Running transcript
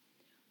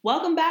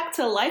Welcome back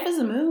to Life as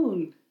a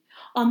Moon.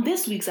 On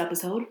this week's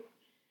episode,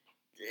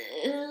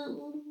 I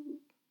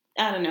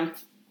don't know.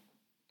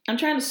 I'm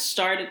trying to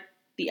start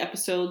the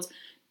episodes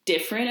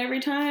different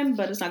every time,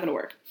 but it's not going to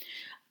work.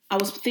 I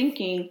was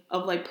thinking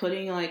of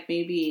putting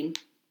maybe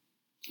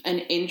an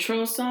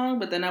intro song,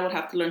 but then I would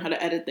have to learn how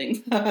to edit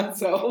things.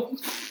 So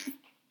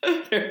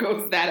there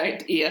goes that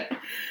idea.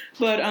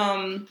 But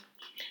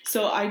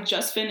so I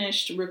just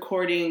finished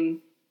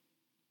recording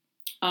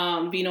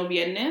Vino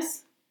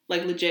Viernes,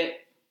 legit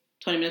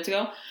 20 minutes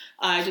ago.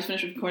 I just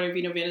finished recording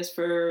Vino Viernes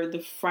for the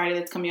Friday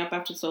that's coming up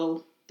after,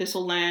 so this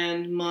will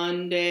land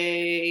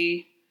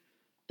Monday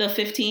the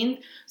 15th.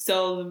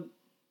 So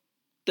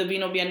the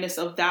Vino Viernes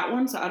of that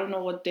one, so I don't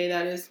know what day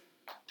that is.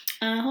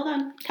 Hold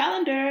on.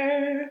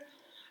 Calendar.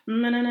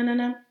 On the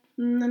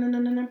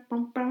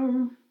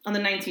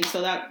 19th,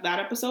 so that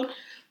episode.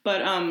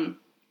 But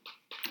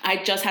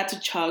I just had to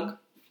chug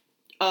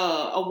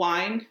a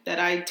wine that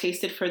I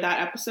tasted for that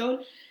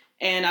episode.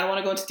 And I don't want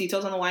to go into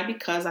details on the wine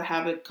because I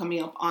have it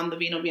coming up on the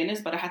Vino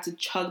Viernes, but I had to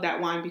chug that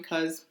wine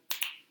because,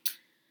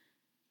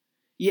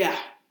 yeah,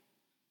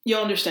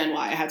 you'll understand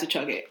why I had to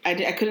chug it.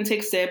 I couldn't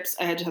take sips.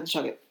 I just had to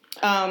chug it.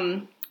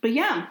 But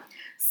yeah,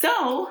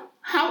 so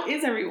how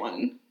is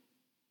everyone?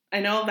 I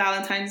know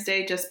Valentine's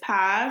Day just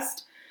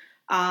passed.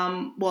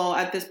 Well,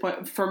 at this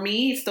point, for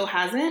me, it still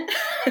hasn't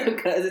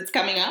because it's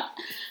coming up.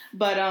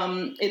 But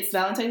it's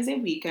Valentine's Day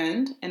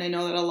weekend, and I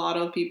know that a lot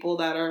of people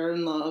that are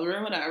in love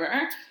or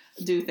whatever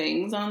do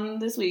things on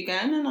this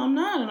weekend, and I'm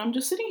not, and I'm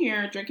just sitting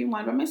here drinking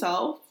wine by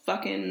myself,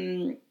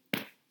 fucking,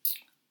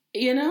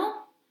 being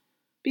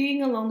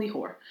a lonely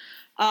whore.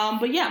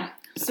 But yeah,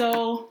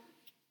 so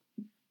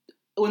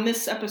when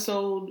this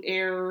episode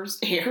airs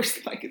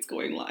like it's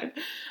going live,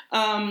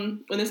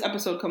 when this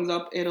episode comes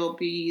up, it'll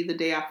be the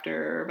day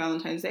after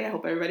Valentine's Day. I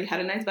hope everybody had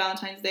a nice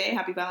Valentine's Day.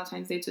 Happy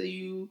Valentine's Day to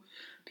you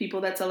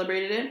people that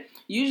celebrated it.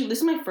 Usually, this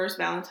is my first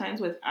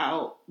Valentine's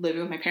without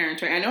living with my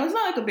parents, right? I know it's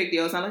not a big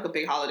deal. It's not a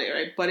big holiday,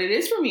 right? But it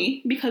is for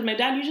me because my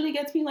dad usually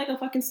gets me a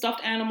fucking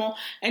stuffed animal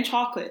and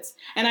chocolates.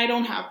 And I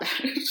don't have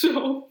that.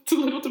 So it's a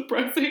little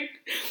depressing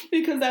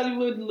because that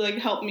would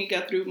help me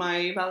get through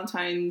my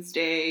Valentine's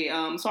Day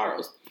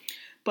sorrows.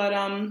 But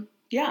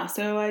yeah,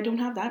 so I don't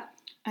have that.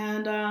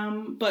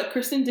 And but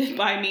Kristen did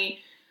buy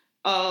me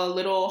a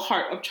little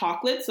heart of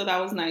chocolate, so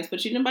that was nice. But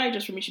she didn't buy it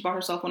just for me. She bought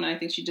herself one, and I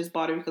think she just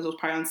bought it because it was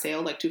probably on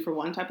sale, 2 for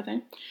 1 type of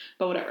thing.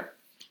 But whatever.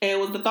 It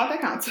was the thought that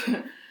counts.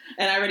 And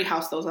I already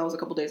housed those. That was a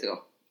couple days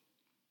ago.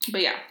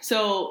 But yeah,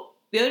 so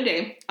the other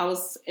day, I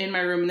was in my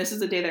room, and this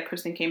is the day that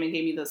Kristen came and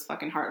gave me this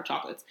fucking heart of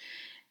chocolates.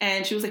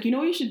 And she was like, you know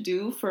what you should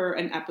do for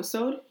an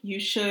episode? You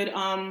should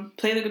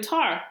play the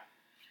guitar.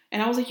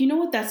 And I was like, you know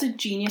what? That's a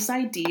genius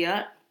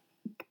idea.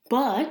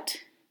 But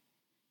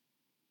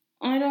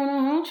I don't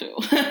know how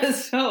to.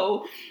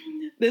 So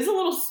there's a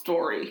little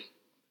story.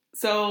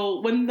 So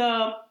when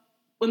the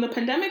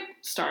pandemic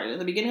started, at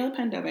the beginning of the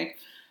pandemic,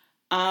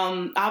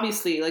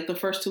 obviously, the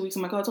first 2 weeks,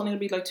 I'm like, oh, it's only gonna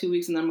be 2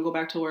 weeks, and then I'm gonna go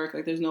back to work.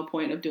 There's no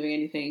point of doing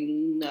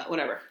anything,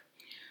 whatever.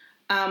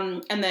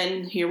 And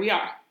then here we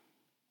are,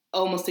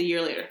 almost a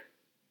year later.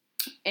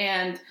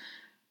 And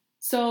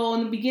so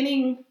in the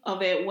beginning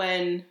of it,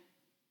 when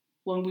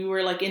we were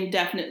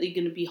indefinitely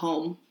gonna be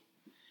home,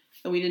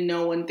 and we didn't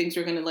know when things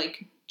were gonna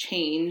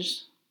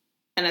change.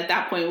 And at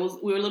that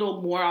point, we were a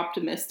little more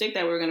optimistic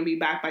that we were going to be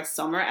back by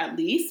summer at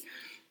least,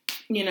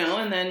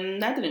 and then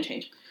that didn't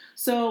change.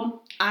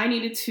 So I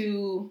needed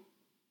to,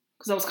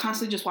 because I was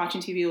constantly just watching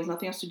TV, there was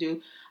nothing else to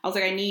do. I was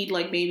like, I need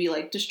maybe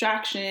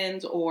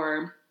distractions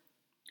or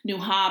new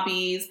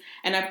hobbies.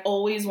 And I've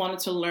always wanted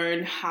to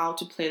learn how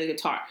to play the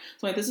guitar.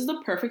 So this is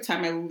the perfect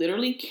time. I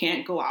literally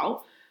can't go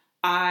out.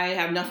 I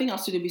have nothing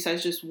else to do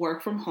besides just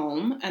work from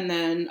home. And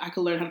then I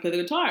could learn how to play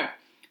the guitar.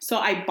 So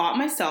I bought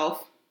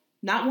myself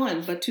not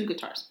one, but 2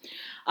 guitars.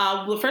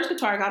 The first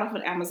guitar I got off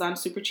of Amazon,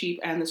 super cheap,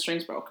 and the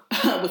strings broke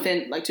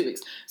within 2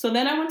 weeks. So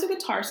then I went to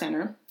Guitar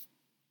Center,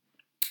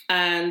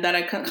 and that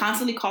I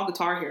constantly call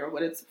Guitar Hero,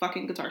 but it's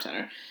fucking Guitar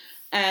Center.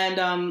 And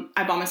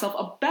I bought myself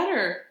a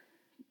better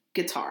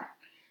guitar.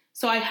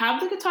 So I have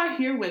the guitar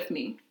here with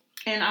me,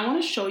 and I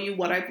want to show you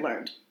what I've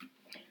learned.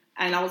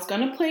 And I was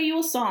going to play you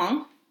a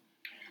song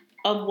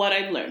of what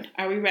I've learned.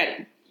 Are we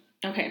ready?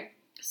 Okay.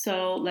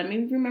 So let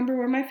me remember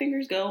where my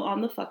fingers go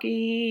on the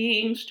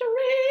fucking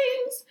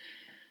strings.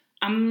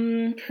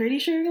 I'm pretty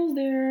sure it goes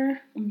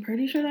there. I'm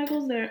pretty sure that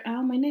goes there.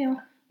 Ow, my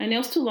nail. My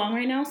nail's too long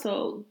right now,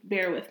 so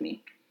bear with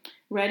me.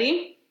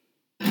 Ready?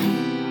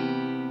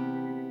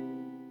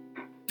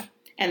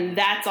 And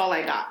that's all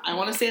I got. I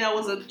want to say that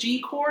was a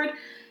G chord.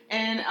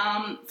 And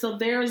so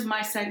there's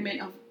my segment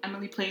of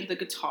Emily playing the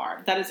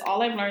guitar. That is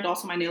all I've learned.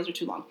 Also, my nails are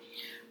too long.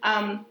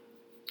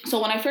 So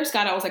when I first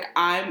got it, I was like,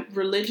 I'm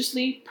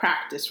religiously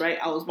practiced, right?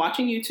 I was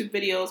watching YouTube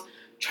videos,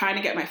 trying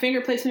to get my finger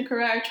placement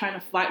correct, trying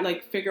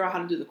to figure out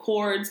how to do the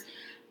chords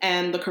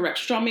and the correct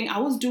strumming. I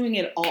was doing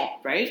it all,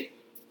 right?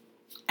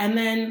 And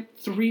then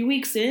 3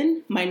 weeks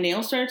in, my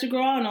nails started to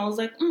grow out, and I was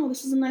like, oh,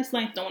 this is a nice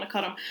length. Don't want to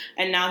cut them.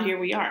 And now here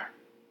we are.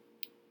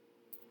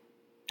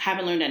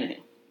 Haven't learned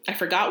anything. I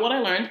forgot what I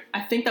learned.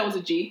 I think that was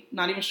a G.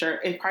 Not even sure.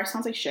 It probably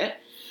sounds like shit.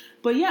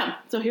 But yeah,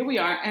 so here we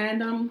are.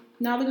 And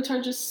now the guitar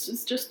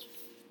is just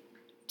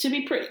to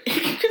be pretty.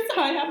 Because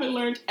I haven't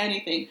learned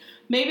anything.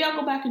 Maybe I'll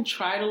go back and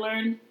try to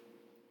learn.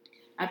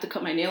 I have to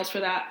cut my nails for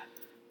that.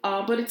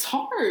 But it's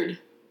hard.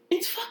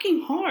 It's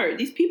fucking hard.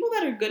 These people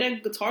that are good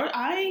at guitar,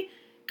 I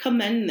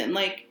commend them.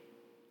 Like,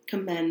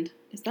 commend.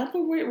 Is that the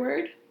right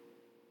word?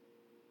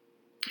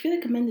 I feel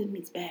like commended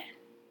means bad.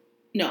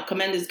 No,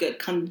 commend is good.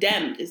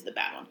 Condemned is the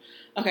bad one.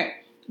 Okay,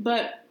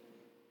 but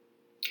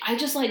I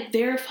just like,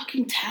 they're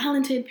fucking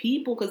talented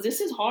people because this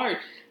is hard.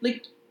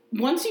 Like,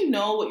 once you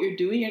know what you're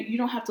doing, you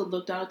don't have to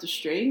look down at the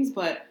strings,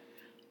 but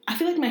I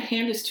feel like my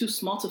hand is too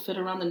small to fit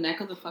around the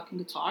neck of the fucking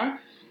guitar,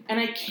 and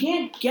I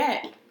can't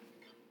get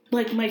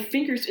like my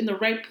fingers in the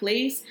right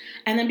place.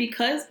 And then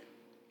because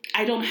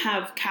I don't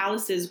have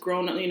calluses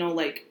grown,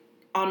 like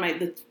on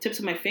the tips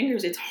of my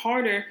fingers, it's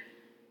harder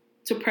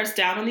to press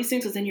down on these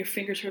things because then your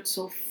fingers hurt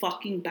so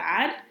fucking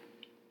bad.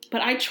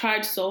 But I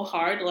tried so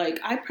hard. Like,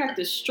 I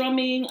practiced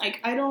strumming.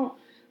 Like,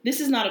 this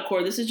is not a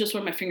chord. This is just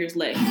where my fingers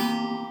lay.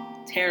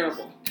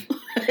 Terrible.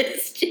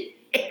 It's just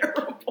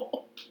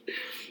terrible.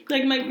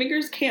 Like, my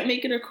fingers can't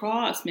make it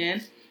across,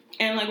 man.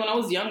 And like when I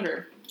was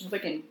younger, I was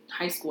like in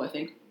high school, I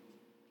think,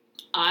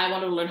 I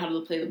wanted to learn how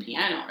to play the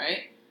piano,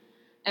 right?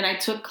 And I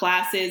took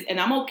classes, and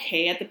I'm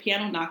okay at the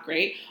piano, not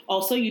great.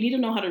 Also, you need to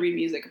know how to read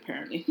music,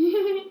 apparently.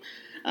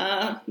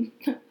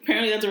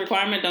 Apparently that's a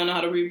requirement. Don't know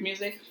how to read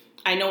music.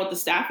 I know what the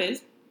staff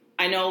is.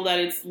 I know that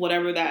it's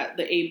whatever that,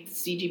 the A,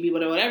 C, G, B,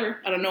 whatever.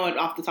 I don't know it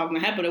off the top of my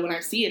head, but when I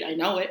see it, I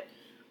know it.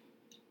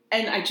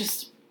 And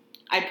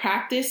I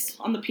practiced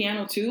on the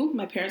piano too.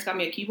 My parents got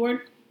me a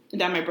keyboard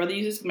that my brother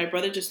uses. My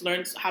brother just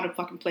learns how to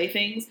fucking play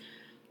things.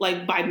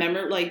 Like, by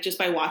memory, like, just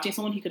by watching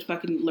someone, he could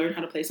fucking learn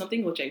how to play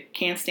something, which I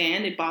can't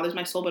stand. It bothers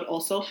my soul, but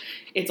also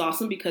it's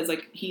awesome because,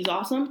 like, he's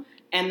awesome.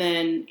 And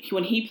then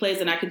when he plays,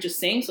 then I could just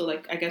sing. So,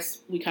 like, I guess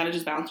we kind of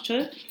just balance each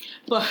other.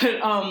 But,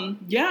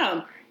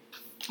 yeah.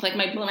 Like,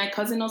 my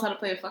cousin knows how to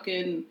play a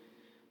fucking,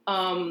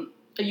 a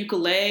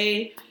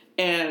ukulele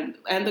and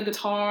the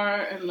guitar.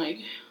 And, like,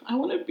 I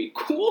want to be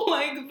cool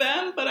like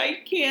them, but I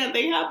can't.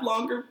 They have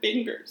longer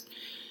fingers.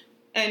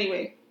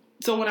 Anyway,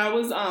 so when I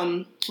was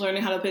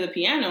learning how to play the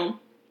piano,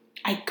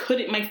 I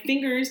couldn't, my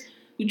fingers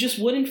just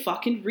wouldn't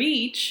fucking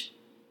reach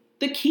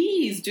the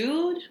keys,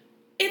 dude.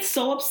 It's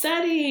so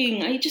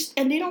upsetting.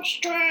 And they don't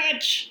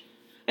stretch.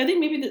 I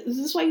think maybe this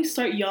is why you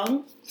start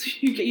young. So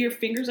you get your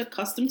fingers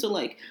accustomed to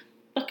like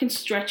fucking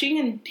stretching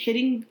and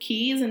hitting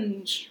keys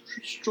and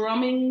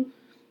strumming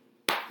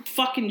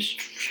fucking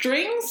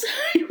strings.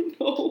 I don't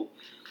know.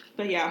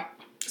 But yeah,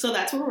 so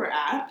that's where we're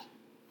at.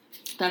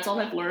 That's all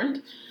I've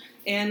learned.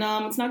 And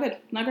it's not good.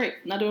 Not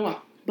great. Not doing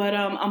well. But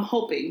I'm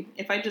hoping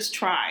if I just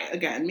try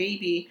again,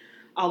 maybe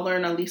I'll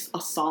learn at least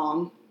a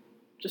song,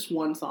 just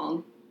one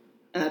song,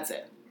 and that's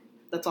it.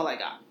 That's all I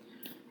got.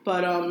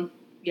 But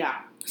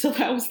yeah, so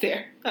that was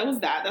there. That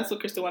was that. That's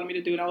what Krista wanted me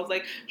to do, and I was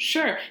like,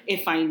 sure.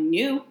 If I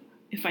knew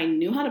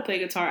how to play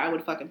guitar, I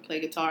would fucking play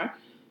guitar,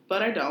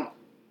 but I don't,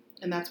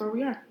 and that's where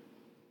we are.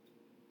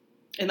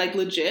 And like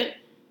legit,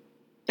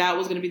 that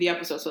was gonna be the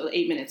episode. So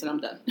 8 minutes, and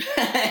I'm done,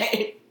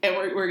 and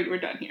we're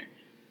done here.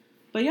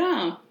 But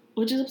yeah.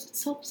 Which is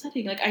so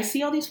upsetting. Like, I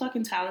see all these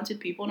fucking talented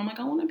people, and I'm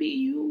like, I want to be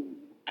you.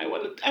 I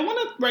want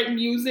to write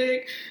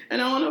music, and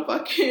I want to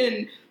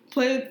fucking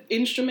play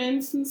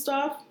instruments and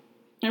stuff.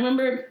 I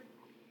remember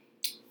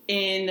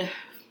in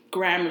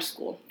grammar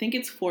school, I think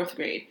it's 4th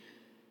grade,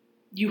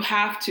 you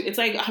have to, it's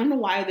like, I don't know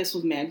why this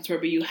was mandatory,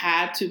 but you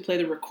had to play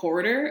the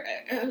recorder.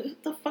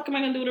 What the fuck am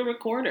I going to do with a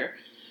recorder?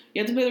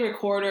 You have to play the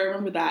recorder. I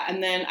remember that.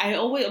 And then I've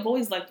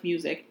always liked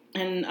music.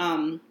 And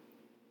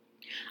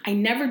I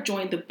never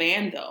joined the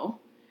band, though,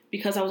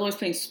 because I was always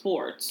playing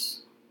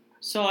sports.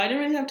 So I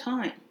didn't really have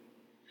time.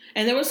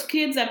 And there was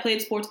kids that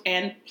played sports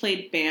and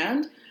played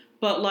band,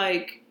 but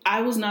like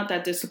I was not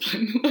that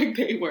disciplined like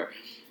they were.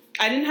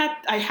 I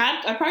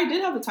probably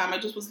did have the time, I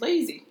just was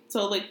lazy.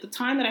 So like the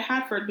time that I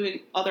had for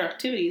doing other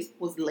activities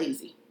was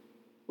lazy.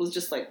 It was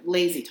just like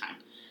lazy time.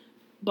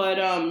 But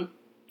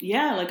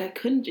yeah, like I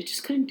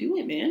just couldn't do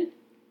it, man.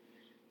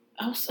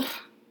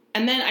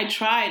 And then I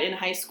tried in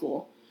high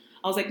school.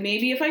 I was like,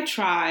 maybe if I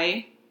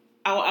try,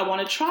 I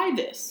want to try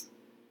this.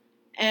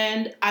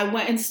 And I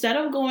went, instead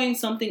of going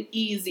something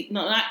easy,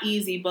 no, not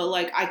easy, but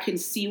like I can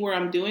see where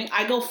I'm doing,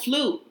 I go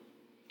flute.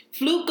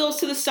 Flute goes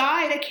to the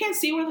side. I can't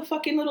see where the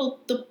fucking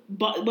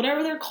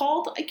whatever they're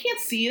called. I can't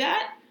see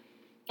that.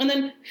 And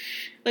then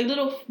like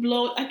little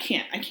blow, I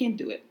can't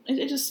do it.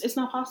 It's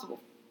not possible.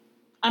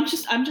 I'm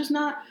just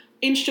not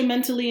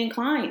instrumentally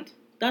inclined.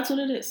 That's what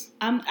it is.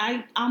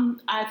 I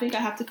think I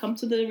have to come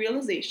to the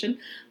realization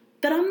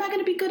that I'm not going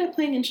to be good at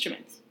playing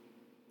instruments.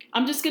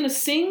 I'm just going to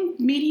sing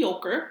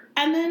mediocre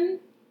and then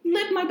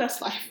live my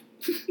best life.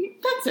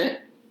 That's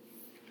it.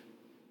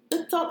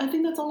 That's all. I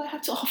think that's all I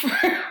have to offer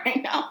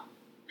right now.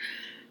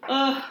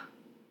 I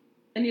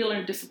need to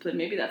learn discipline.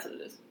 Maybe that's what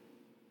it is.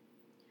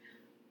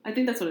 I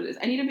think that's what it is.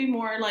 I need to be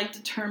more like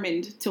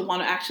determined to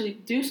want to actually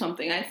do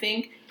something. I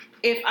think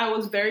if I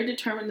was very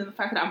determined in the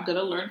fact that I'm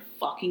gonna learn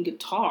fucking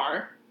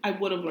guitar, I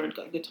would have learned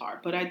guitar,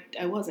 but I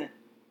wasn't.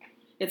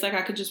 It's like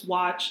I could just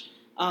watch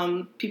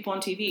people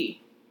on TV,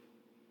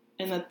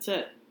 and that's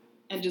it,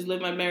 and just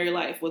live my merry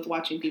life with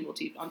watching people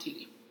on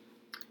TV.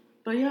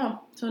 But yeah,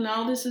 so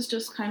now this is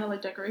just kind of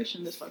like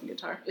decoration, this fucking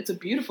guitar. It's a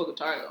beautiful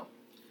guitar, though.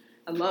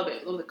 I love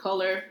it. I love the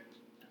color.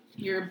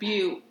 You're a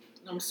beaut.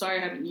 I'm sorry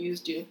I haven't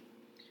used you,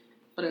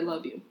 but I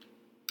love you.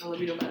 I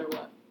love you no matter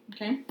what,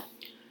 okay?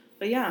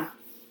 But yeah,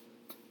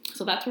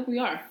 so that's where we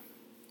are.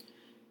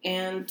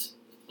 And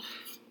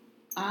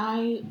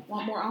I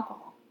want more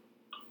alcohol.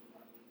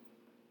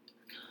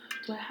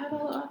 Do I have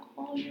all the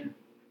alcohol here?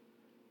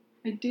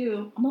 I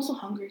do. I'm also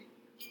hungry.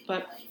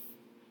 But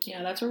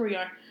yeah, that's where we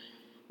are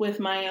with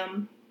my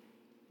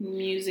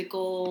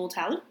musical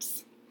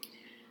talents.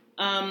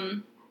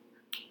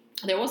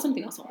 There was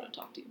something else I wanted to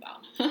talk to you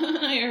about.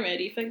 I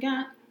already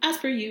forgot, as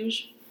per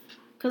usual.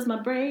 Because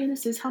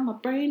this is how my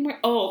brain works.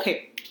 Oh,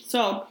 okay.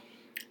 So,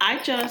 I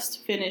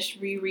just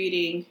finished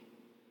rereading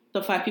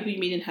The 5 People You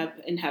Meet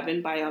in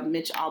Heaven by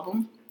Mitch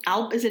Albom.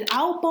 Is it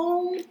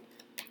Albom?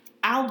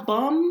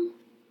 Album?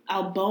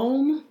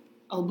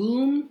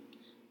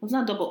 It's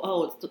not double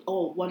O. It's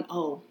one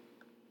O.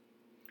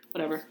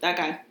 Whatever. That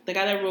guy. The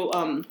guy that wrote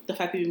The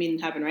 5 People You Meet in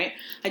Heaven, right?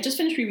 I just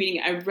finished rereading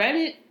it. I read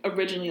it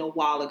originally a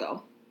while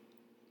ago.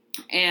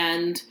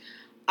 And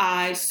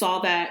I saw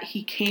that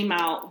he came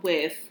out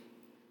with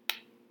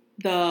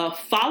the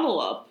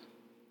follow-up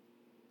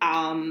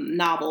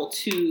novel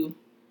to,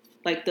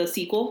 like, the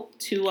sequel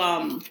to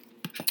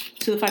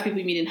The 5 People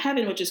You Meet in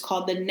Heaven, which is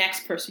called The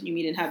Next Person You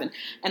Meet in Heaven.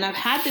 And I've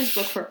had this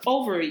book for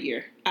over a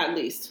year, at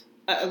least.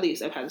 At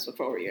least I've had this book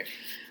for over a year.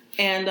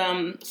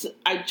 And so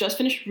I just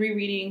finished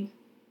rereading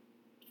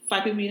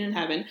 5 People You Meet in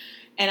Heaven.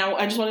 And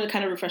I just wanted to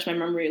kind of refresh my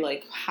memory,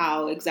 like,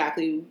 how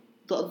exactly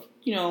the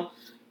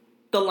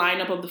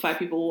lineup of the 5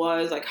 people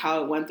was, like,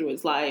 how it went through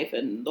his life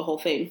and the whole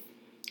thing.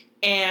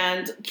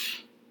 And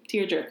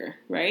tearjerker,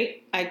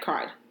 right? I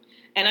cried.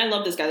 And I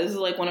love this guy. This is,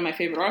 like, one of my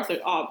favorite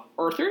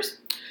authors.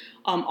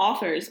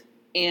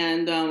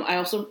 And I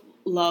also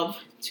love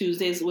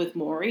Tuesdays with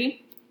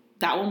Morrie.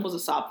 That one was a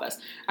sob fest.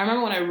 I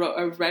remember when I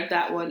read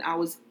that one, I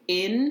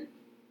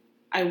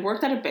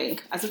worked at a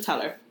bank as a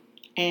teller.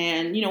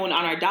 And, when on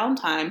our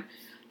downtime,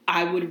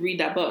 I would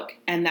read that book.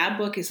 And that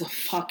book is a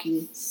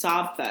fucking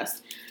sob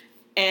fest.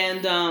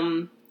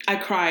 And I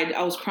cried.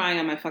 I was crying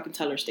at my fucking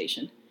teller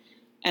station.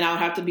 And I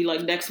would have to be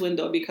like next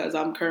window because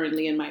I'm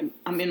currently in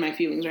my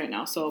feelings right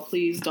now. So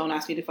please don't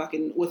ask me to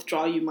fucking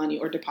withdraw you money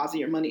or deposit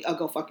your money.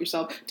 Go fuck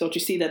yourself. Don't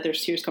you see that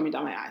there's tears coming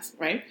down my eyes,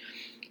 right?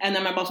 And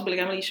then my boss would be like,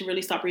 Emily, you should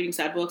really stop reading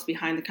sad books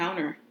behind the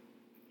counter,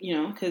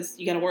 because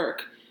you got to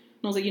work.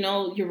 And I was like,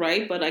 you're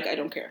right, but, like, I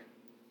don't care.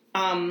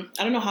 I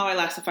don't know how I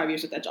lasted 5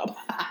 years with that job.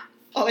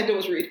 All I did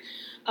was read.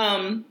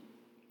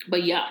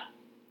 But yeah.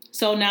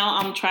 So now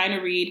I'm trying to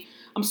read.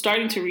 I'm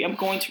starting to read. I'm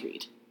going to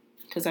read.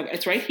 Because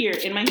it's right here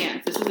in my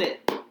hands. This is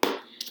it.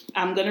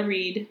 I'm going to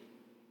read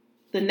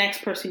The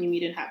Next Person You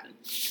Meet in Heaven.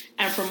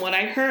 And from what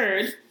I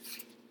heard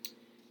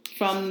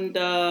from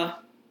the,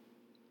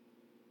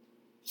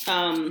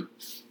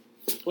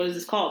 what is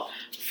this called?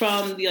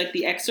 From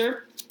the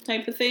excerpt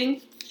type of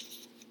thing,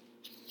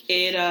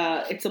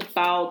 it's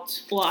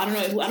about, well, I don't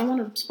know. I don't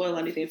want to spoil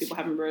anything if people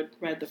haven't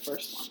read the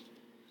first one.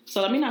 So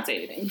let me not say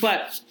anything.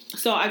 But,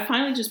 so I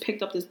finally just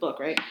picked up this book,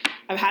 right?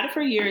 I've had it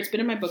for a year. It's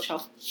been in my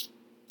bookshelf.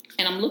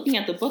 And I'm looking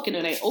at the book, and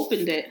when I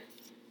opened it,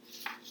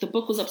 the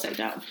book was upside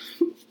down.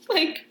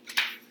 Like,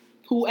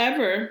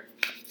 whoever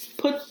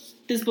put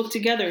this book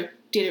together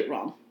did it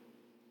wrong.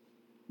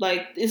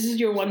 Like, this is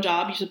your one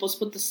job. You're supposed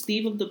to put the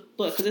sleeve of the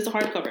book, because it's a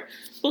hardcover.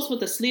 You're supposed to put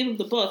the sleeve of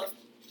the book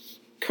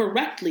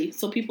correctly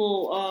so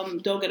people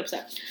don't get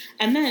upset.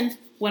 And then,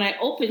 when I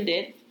opened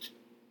it,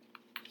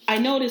 I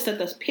noticed that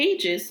the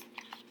pages,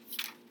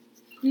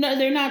 no,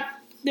 they're not,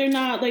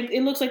 like,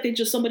 it looks like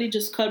somebody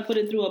just put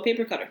it through a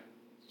paper cutter.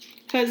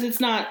 Because it's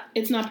not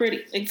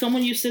pretty. Like,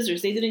 someone used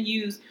scissors. They didn't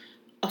use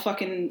a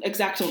fucking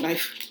X-Acto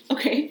knife,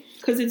 okay?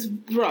 Because it's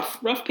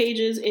rough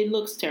pages. It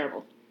looks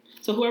terrible.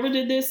 So whoever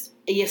did this,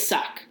 you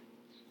suck.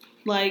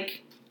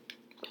 Like,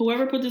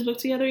 whoever put this book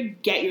together,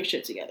 get your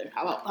shit together.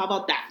 How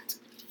about that?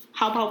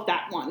 How about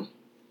that one?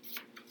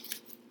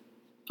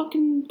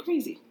 Fucking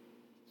crazy.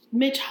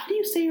 Mitch, how do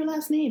you say your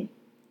last name?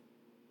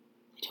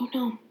 I don't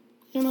know.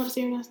 I don't know how to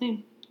say your last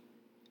name.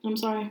 I'm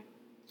sorry.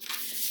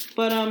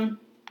 But,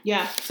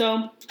 yeah,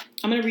 so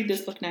I'm going to read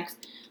this book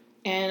next.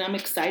 And I'm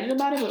excited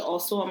about it, but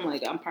also I'm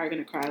probably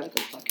going to cry like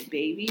a fucking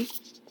baby.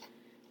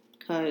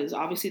 Because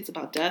obviously it's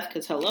about death,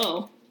 because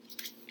hello,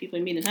 people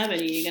you meet in heaven,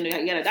 you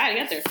gotta die to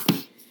get there.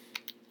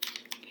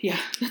 Yeah,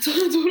 that's what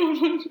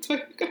I wanted to tell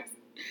you guys.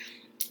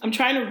 I'm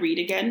trying to read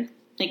again,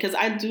 because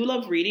I do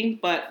love reading,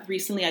 but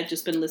recently I've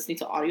just been listening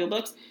to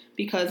audiobooks,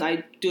 because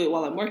I do it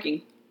while I'm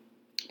working.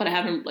 But I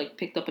haven't,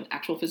 picked up an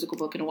actual physical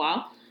book in a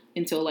while,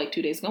 until,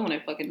 2 days ago when I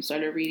fucking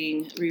started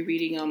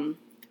rereading,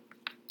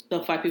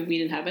 The 5 People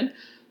Meet in Heaven.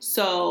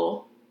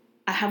 So,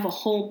 I have a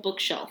whole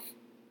bookshelf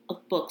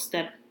of books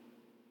that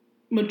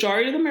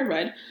majority of them I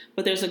read,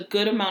 but there's a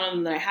good amount of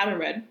them that I haven't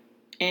read.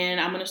 And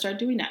I'm going to start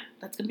doing that.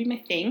 That's going to be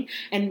my thing.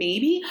 And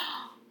maybe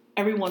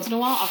every once in a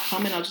while, I'll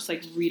come and I'll just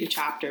like read a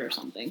chapter or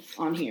something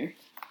on here.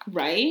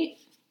 Right?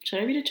 Should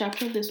I read a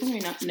chapter of this one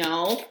right now?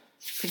 No,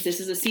 because this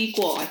is a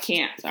sequel. I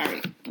can't.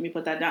 Sorry. Let me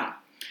put that down.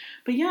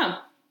 But yeah,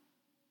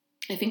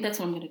 I think that's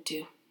what I'm going to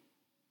do.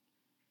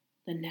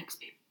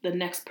 The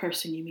next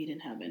person you meet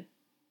in heaven.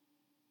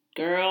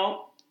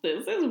 Girl,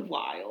 this is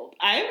wild.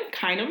 I'm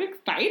kind of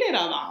excited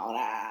about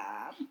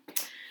that.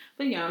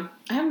 But yeah,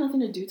 I have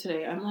nothing to do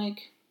today. I'm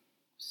like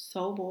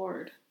so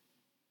bored.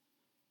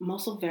 I'm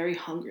also very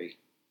hungry.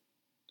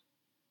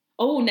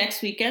 Oh,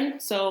 next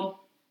weekend. So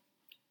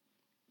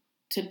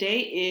today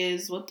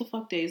is, what the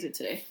fuck day is it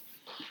today?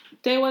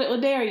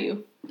 What day are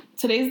you?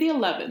 Today's the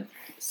 11th.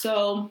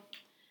 So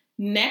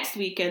next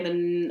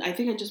weekend, I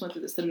think I just went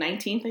through this, the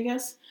 19th, I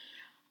guess.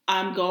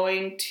 I'm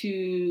going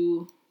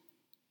to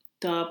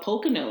the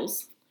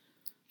Poconos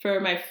for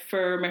my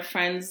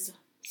friend's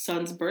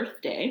son's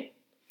birthday.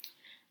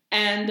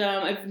 And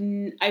I've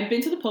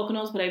been to the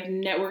Poconos, but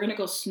we're gonna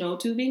go snow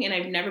tubing, and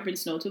I've never been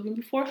snow tubing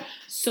before.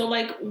 So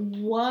like,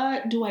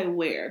 what do I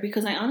wear?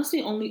 Because I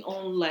honestly only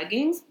own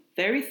leggings,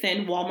 very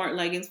thin Walmart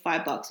leggings,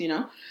 $5, you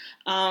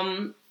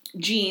know.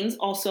 Jeans,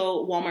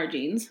 also Walmart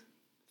jeans,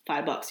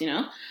 $5, you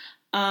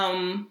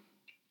know.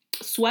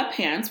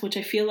 Sweatpants, which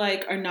I feel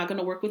like are not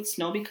gonna work with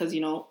snow because,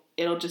 you know,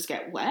 it'll just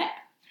get wet.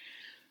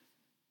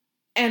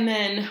 And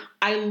then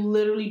I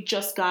literally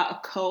just got a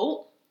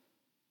coat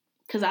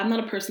because I'm not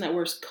a person that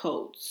wears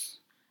coats.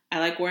 I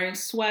like wearing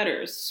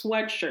sweaters,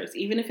 sweatshirts,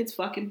 even if it's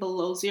fucking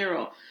below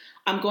zero.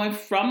 I'm going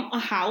from a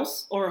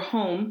house or a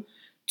home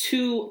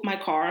to my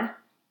car,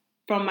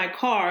 from my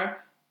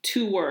car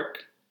to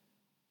work,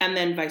 and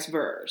then vice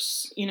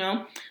versa, you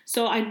know?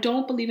 So I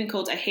don't believe in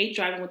coats. I hate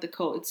driving with the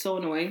coat. It's so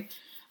annoying.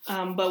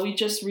 But we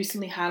just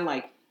recently had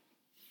like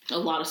a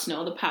lot of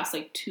snow the past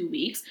like 2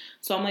 weeks.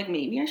 So I'm like,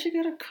 maybe I should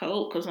get a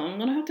coat because I'm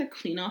going to have to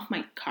clean off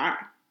my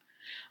car.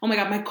 Oh my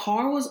God, my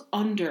car was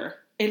under.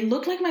 It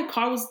looked like my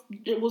car was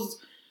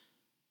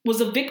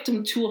a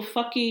victim to a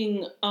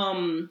fucking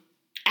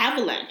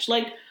avalanche.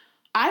 Like,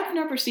 I've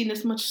never seen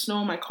this much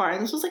snow in my car.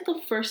 And this was like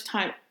the first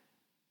time,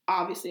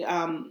 obviously,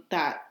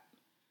 that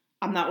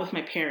I'm not with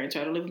my parents,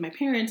 or I don't live with my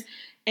parents.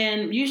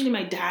 And usually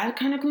my dad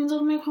kind of cleans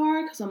up my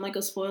car because I'm like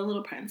a spoiled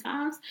little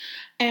princess.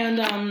 And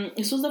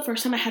this was the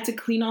first time I had to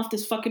clean off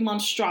this fucking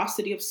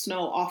monstrosity of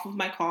snow off of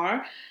my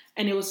car.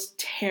 And it was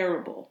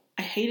terrible.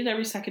 I hated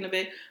every second of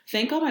it.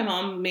 Thank God my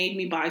mom made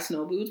me buy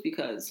snow boots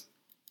because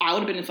I would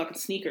have been in fucking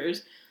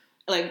sneakers,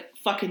 like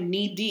fucking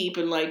knee deep,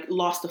 and like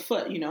lost a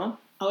foot, you know?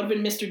 I would have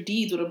been Mr.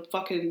 Deeds with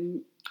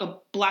a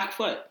black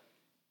foot.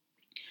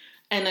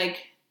 And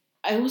like,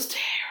 it was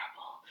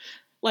terrible.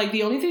 Like,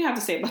 the only thing I have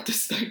to say about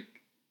this like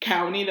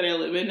county that I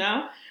live in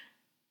now,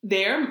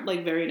 they're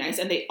like very nice,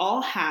 and they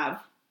all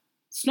have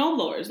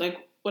snowblowers.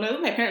 Like, when I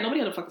lived with my parents,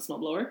 nobody had a fucking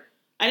snowblower.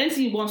 I didn't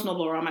see one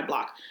snowblower on my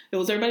block. It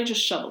was everybody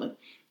just shoveling.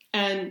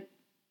 And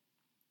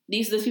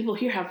these people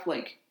here have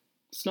like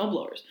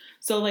snowblowers.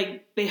 So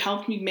like, they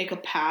helped me make a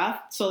path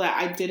so that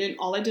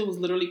all I did was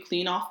literally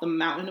clean off the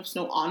mountain of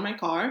snow on my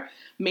car,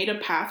 made a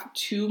path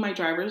to my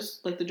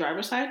the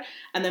driver's side,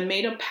 and then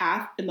made a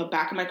path in the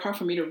back of my car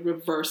for me to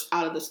reverse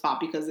out of the spot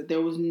because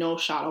there was no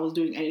shot I was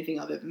doing anything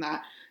other than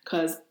that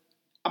because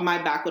my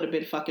back would have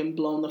been fucking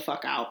blown the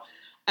fuck out.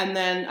 And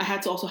then I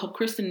had to also help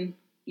Kristen,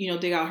 you know,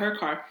 dig out her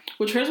car,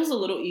 which hers was a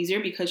little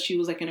easier because she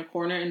was like in a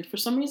corner, and for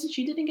some reason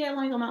she didn't get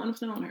like a mountain of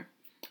snow on her.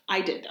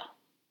 I did though.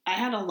 I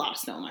had a lot of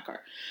snow in my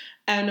car.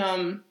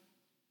 And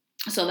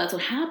so that's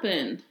what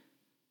happened.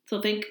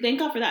 So thank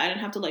God for that. I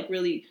didn't have to like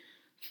really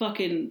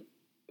fucking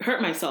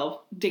hurt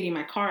myself digging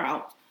my car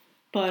out.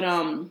 But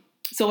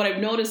so what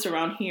I've noticed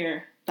around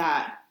here,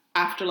 that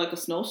after like a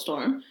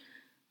snowstorm,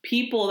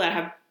 people that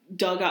have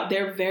dug out,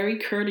 they're very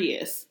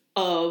courteous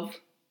of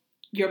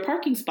your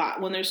parking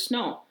spot when there's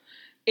snow.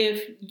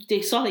 If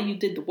they saw that you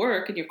did the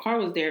work and your car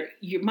was there,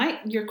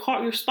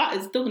 your spot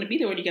is still going to be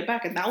there when you get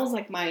back. And that was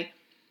like my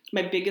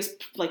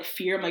biggest like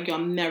fear. I'm like, yo,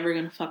 I'm never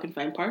going to fucking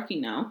find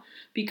parking now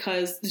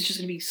because there's just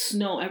going to be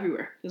snow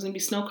everywhere. There's going to be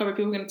snow covered.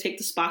 People are going to take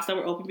the spots that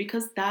were open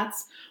because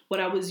that's what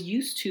I was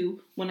used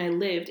to when I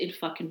lived in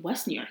fucking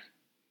West New York.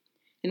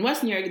 In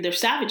West New York, they're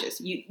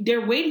savages.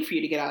 They're waiting for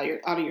you to get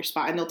out of your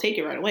spot, and they'll take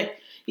it right away,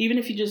 even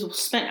if you just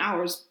spent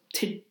hours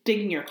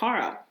digging your car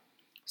out.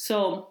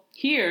 So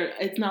here,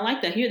 it's not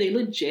like that. Here, they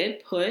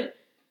legit put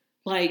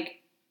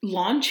like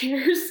lawn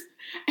chairs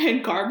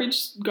and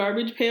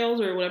garbage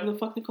pails or whatever the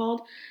fuck they're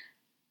called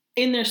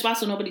in their spot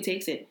so nobody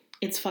takes it.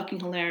 It's fucking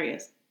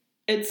hilarious.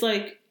 It's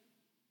like,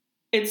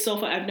 it's so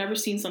fun. I've never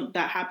seen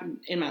that happen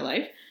in my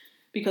life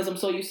because I'm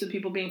so used to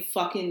people being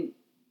fucking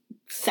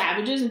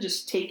savages and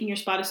just taking your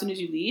spot as soon as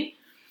you leave.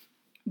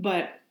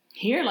 But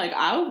here, like,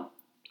 I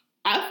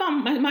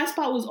found my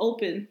spot was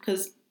open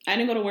because I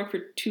didn't go to work for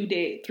 3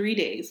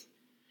 days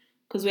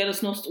because we had a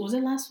snowstorm. Was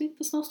it last week,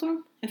 the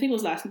snowstorm? I think it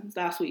was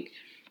last week.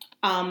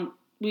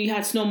 We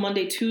had snow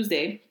Monday,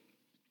 Tuesday,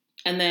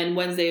 and then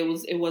Wednesday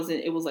it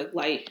was like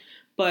light.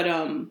 But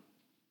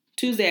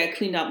Tuesday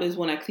is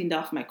when I cleaned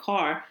off my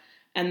car,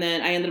 And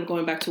then I ended up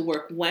going back to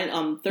work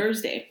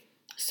Thursday.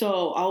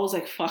 So I was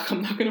like, fuck,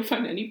 I'm not going to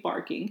find any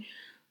parking.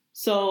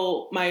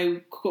 So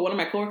one of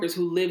my coworkers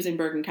who lives in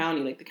Bergen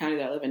County, like the county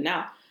that I live in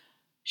now,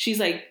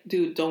 she's like,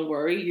 dude, don't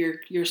worry,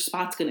 your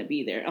spot's gonna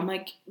be there. I'm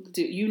like,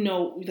 dude,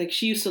 like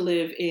she used to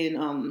live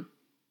in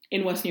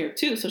West New York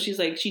too, so she's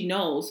like, she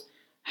knows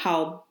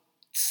how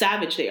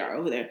savage they are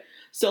over there.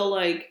 So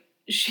like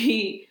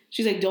she's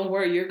like, don't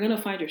worry, you're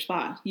gonna find your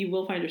spot. You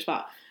will find your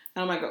spot.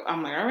 And I'm like,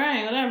 all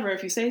right, whatever,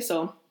 if you say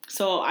so.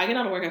 So I get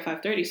out of work at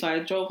 5:30, so I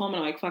drove home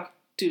and I'm like, fuck,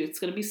 dude, it's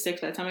gonna be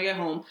 6 by the time I get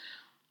home.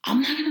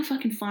 I'm not gonna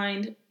fucking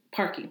find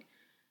parking.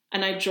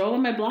 And I drove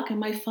on my block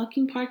and my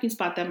fucking parking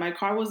spot that my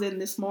car was in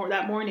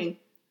that morning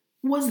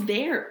was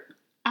there.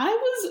 I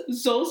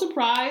was so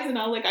surprised and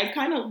I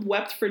kind of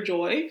wept for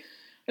joy.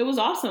 It was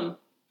awesome.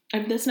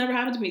 This never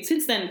happened to me.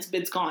 Since then,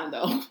 it's gone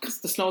though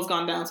because the snow's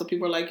gone down. So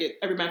people are like,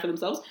 every man for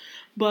themselves.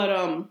 But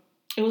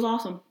it was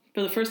awesome.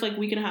 For the first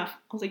week and a half,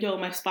 I was like, yo,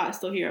 my spot is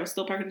still here. I was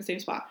still parking in the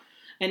same spot.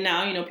 And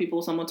now,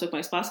 someone took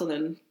my spot. So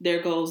then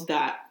there goes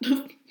that.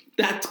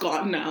 That's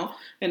gone now.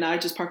 And I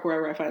just park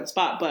wherever I find a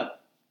spot. But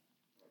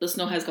the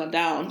snow has gone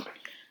down,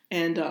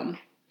 and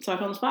so I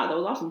found the spot. That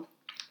was awesome.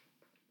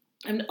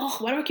 And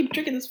why do I keep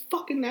drinking this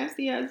fucking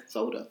nasty ass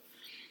soda?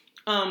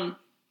 But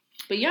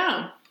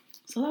yeah,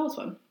 so that was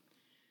fun.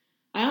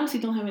 I honestly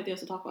don't have anything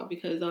else to talk about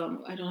because I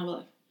don't have a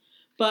life.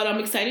 But I'm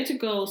excited to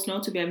go snow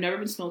tubing. I've never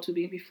been snow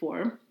tubing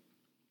before.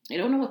 I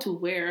don't know what to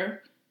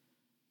wear,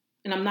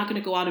 and I'm not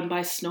gonna go out and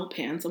buy snow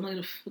pants. I'm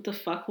like, what the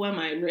fuck? Who am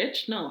I?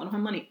 Rich? No, I don't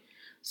have money.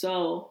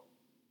 So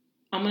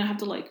I'm gonna have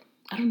to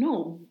I don't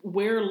know,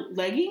 wear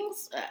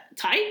leggings,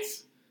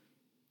 tights,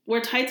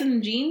 wear tights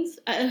and jeans.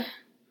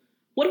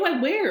 What do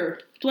I wear?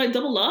 Do I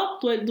double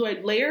up? Do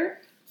I layer?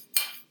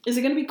 Is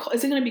it gonna be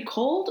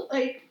cold?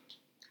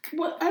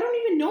 What? I don't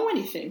even know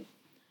anything.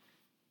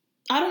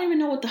 I don't even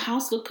know what the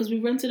house looks because we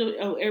rented an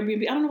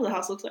Airbnb. I don't know what the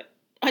house looks like.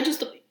 I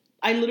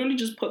literally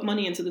just put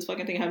money into this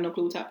fucking thing. I have no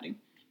clue what's happening.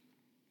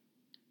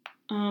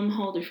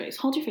 Hold your face.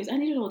 I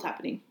need to know what's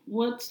happening.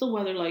 What's the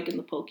weather like in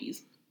the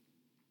Pokies?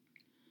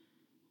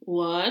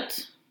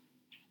 What?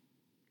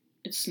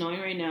 It's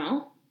snowing right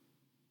now.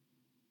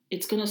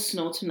 It's gonna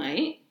snow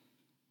tonight.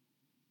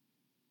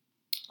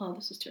 Oh,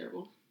 this is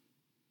terrible.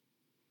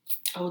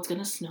 Oh, it's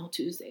gonna snow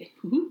Tuesday.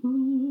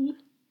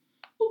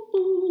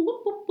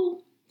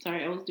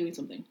 Sorry, I was doing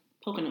something.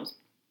 Poconos.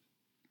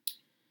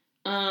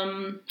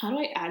 How do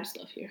I add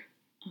stuff here?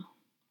 Oh.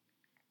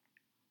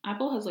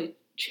 Apple has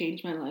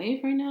changed my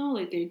life right now.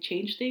 They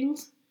changed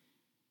things.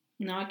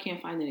 Now I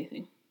can't find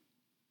anything.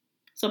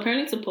 So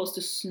apparently it's supposed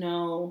to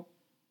snow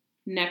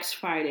next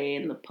Friday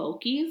in the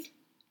Pokies.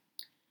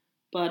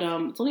 But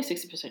it's only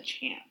 60%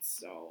 chance,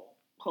 so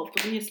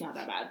hopefully it's not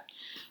that bad.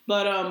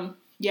 But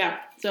yeah,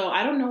 so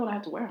I don't know what I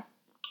have to wear.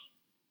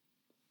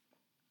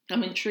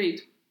 I'm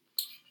intrigued.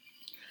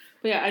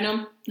 But yeah, I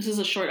know this is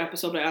a short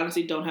episode, but I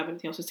honestly don't have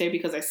anything else to say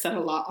because I said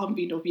a lot on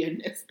Vino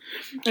Viernes.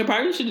 I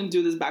probably shouldn't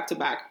do this back to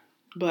back,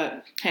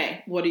 but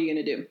hey, what are you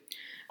gonna do?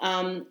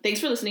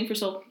 Thanks for listening for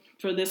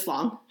this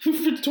long, for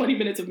 20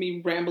 minutes of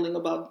me rambling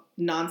about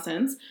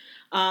nonsense.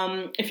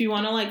 If you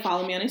want to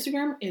follow me on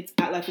Instagram, it's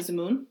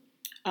 @lifeisamoon.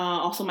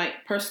 Also, my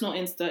personal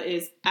Insta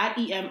is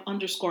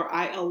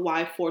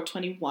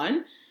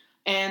 @EM_ILY421.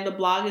 And the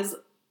blog is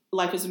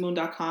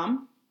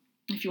lifeisamoon.com.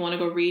 If you want to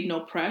go read, no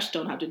press,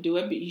 don't have to do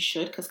it, but you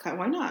should, because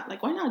why not?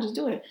 Why not? Just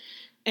do it.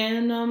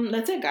 And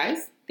that's it,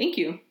 guys. Thank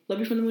you. Love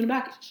you from the moon and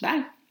back.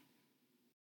 Bye.